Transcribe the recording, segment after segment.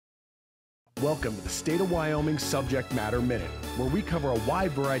Welcome to the State of Wyoming Subject Matter Minute, where we cover a wide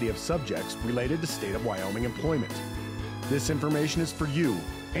variety of subjects related to State of Wyoming employment. This information is for you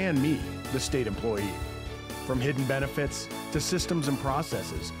and me, the state employee. From hidden benefits to systems and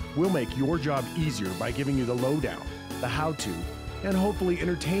processes, we'll make your job easier by giving you the lowdown, the how-to, and hopefully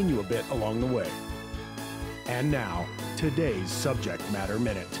entertain you a bit along the way. And now, today's Subject Matter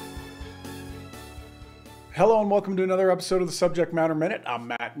Minute. Hello and welcome to another episode of the Subject Matter Minute. I'm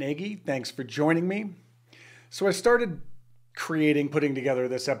Matt Nagy. Thanks for joining me. So I started putting together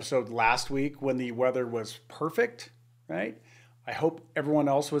this episode last week when the weather was perfect, right? I hope everyone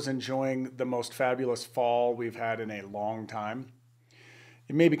else was enjoying the most fabulous fall we've had in a long time.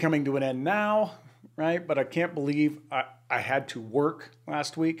 It may be coming to an end now, right? But I can't believe I had to work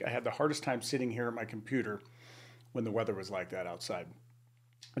last week. I had the hardest time sitting here at my computer when the weather was like that outside.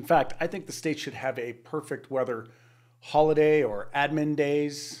 In fact, I think the state should have a perfect weather holiday or admin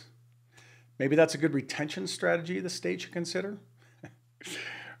days. Maybe that's a good retention strategy the state should consider.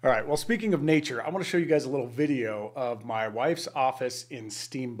 All right, well, speaking of nature, I want to show you guys a little video of my wife's office in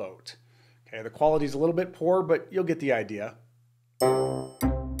Steamboat. Okay, the quality's a little bit poor, but you'll get the idea.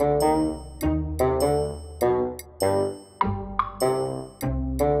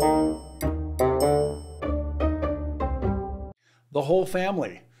 The whole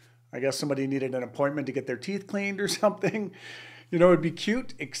family. I guess somebody needed an appointment to get their teeth cleaned or something. You know, it'd be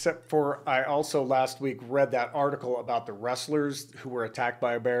cute, except for I also last week read that article about the wrestlers who were attacked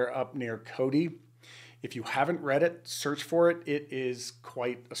by a bear up near Cody. If you haven't read it, search for it. It is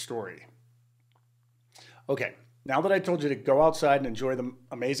quite a story. Okay, now that I told you to go outside and enjoy the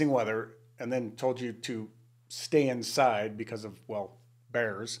amazing weather, and then told you to stay inside because of, well,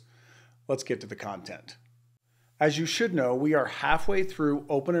 bears, let's get to the content. As you should know, we are halfway through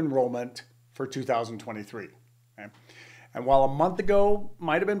open enrollment for 2023. Okay? And while a month ago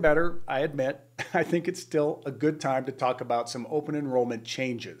might have been better, I admit, I think it's still a good time to talk about some open enrollment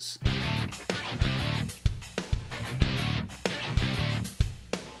changes.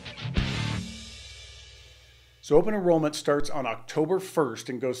 So open enrollment starts on October 1st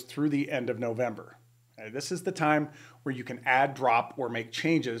and goes through the end of November. This is the time where you can add, drop, or make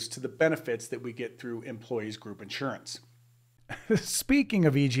changes to the benefits that we get through employees' group insurance. Speaking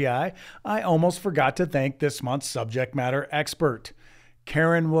of EGI, I almost forgot to thank this month's subject matter expert,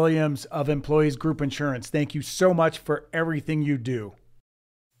 Karen Williams of Employees Group Insurance. Thank you so much for everything you do.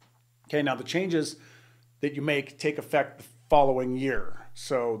 Okay, now the changes that you make take effect the following year.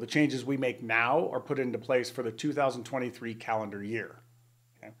 So the changes we make now are put into place for the 2023 calendar year.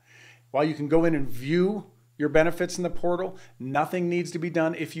 While you can go in and view your benefits in the portal, nothing needs to be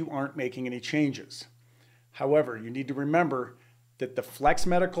done if you aren't making any changes. However, you need to remember that the flex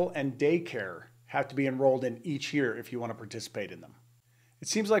medical and daycare have to be enrolled in each year if you want to participate in them. It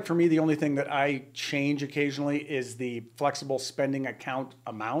seems like for me, the only thing that I change occasionally is the flexible spending account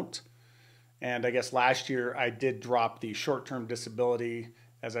amount. And I guess last year I did drop the short-term disability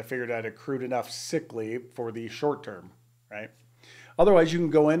as I figured I'd accrued enough sick leave for the short term, right? Otherwise, you can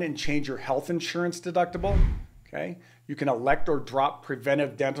go in and change your health insurance deductible, okay? You can elect or drop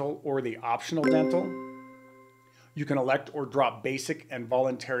preventive dental or the optional dental. You can elect or drop basic and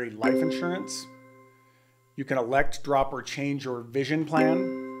voluntary life insurance. You can elect, drop, or change your vision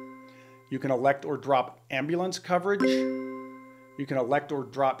plan. You can elect or drop ambulance coverage. You can elect or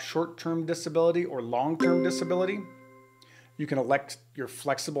drop short-term disability or long-term disability. You can elect your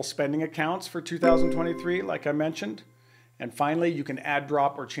flexible spending accounts for 2023, like I mentioned. And finally, you can add,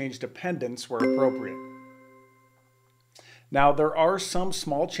 drop, or change dependents where appropriate. Now, there are some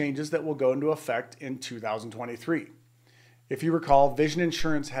small changes that will go into effect in 2023. If you recall, vision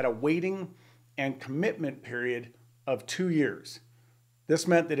insurance had a waiting and commitment period of 2 years. This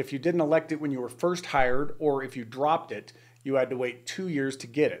meant that if you didn't elect it when you were first hired, or if you dropped it, you had to wait 2 years to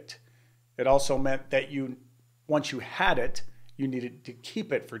get it. It also meant that once you had it, you needed to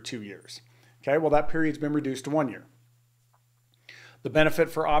keep it for 2 years. Okay, well, that period's been reduced to 1 year. The benefit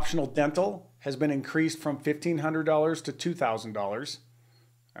for optional dental has been increased from $1,500 to $2,000.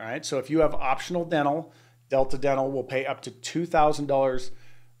 All right, so if you have optional dental, Delta Dental will pay up to $2,000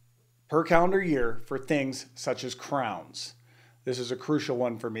 per calendar year for things such as crowns. This is a crucial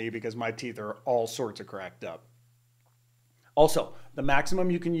one for me because my teeth are all sorts of cracked up. Also, the maximum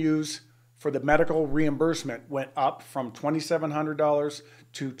you can use for the medical reimbursement went up from $2,700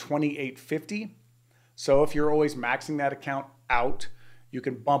 to $2,850. So if you're always maxing that account out, you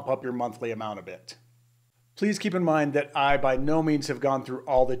can bump up your monthly amount a bit. Please keep in mind that I by no means have gone through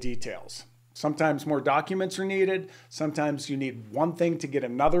all the details. Sometimes more documents are needed. Sometimes you need one thing to get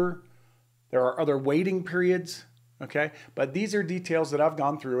another. There are other waiting periods. okay? But these are details that I've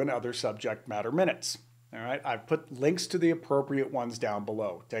gone through in other subject matter minutes, all right? I've put links to the appropriate ones down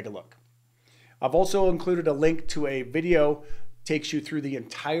below. Take a look. I've also included a link to a video takes you through the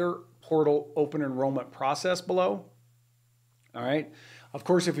entire portal open enrollment process below, all right? Of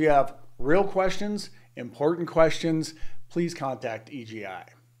course, if you have real questions, important questions, please contact EGI.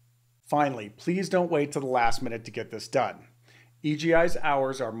 Finally, please don't wait till the last minute to get this done. EGI's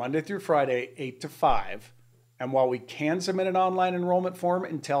hours are Monday through Friday, 8 to 5. And while we can submit an online enrollment form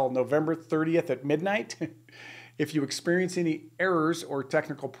until November 30th at midnight, if you experience any errors or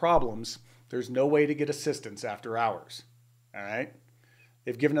technical problems, there's no way to get assistance after hours. All right?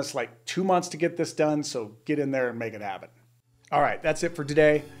 They've given us like 2 months to get this done, so get in there and make it happen. All right, that's it for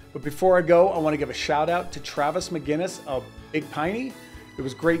today. But before I go, I want to give a shout out to Travis McGinnis of Big Piney. It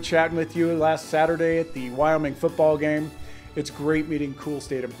was great chatting with you last Saturday at the Wyoming football game. It's great meeting cool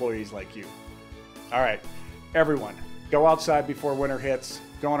state employees like you. All right, everyone, go outside before winter hits.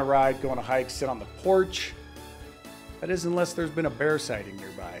 Go on a ride, go on a hike, sit on the porch. That is, unless there's been a bear sighting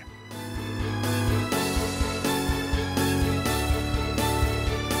nearby.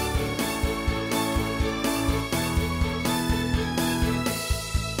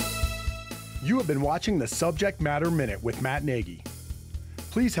 You have been watching the Subject Matter Minute with Matt Nagy.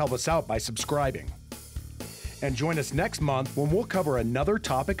 Please help us out by subscribing. And join us next month when we'll cover another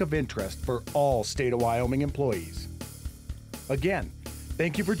topic of interest for all State of Wyoming employees. Again,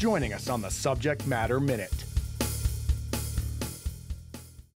 thank you for joining us on the Subject Matter Minute.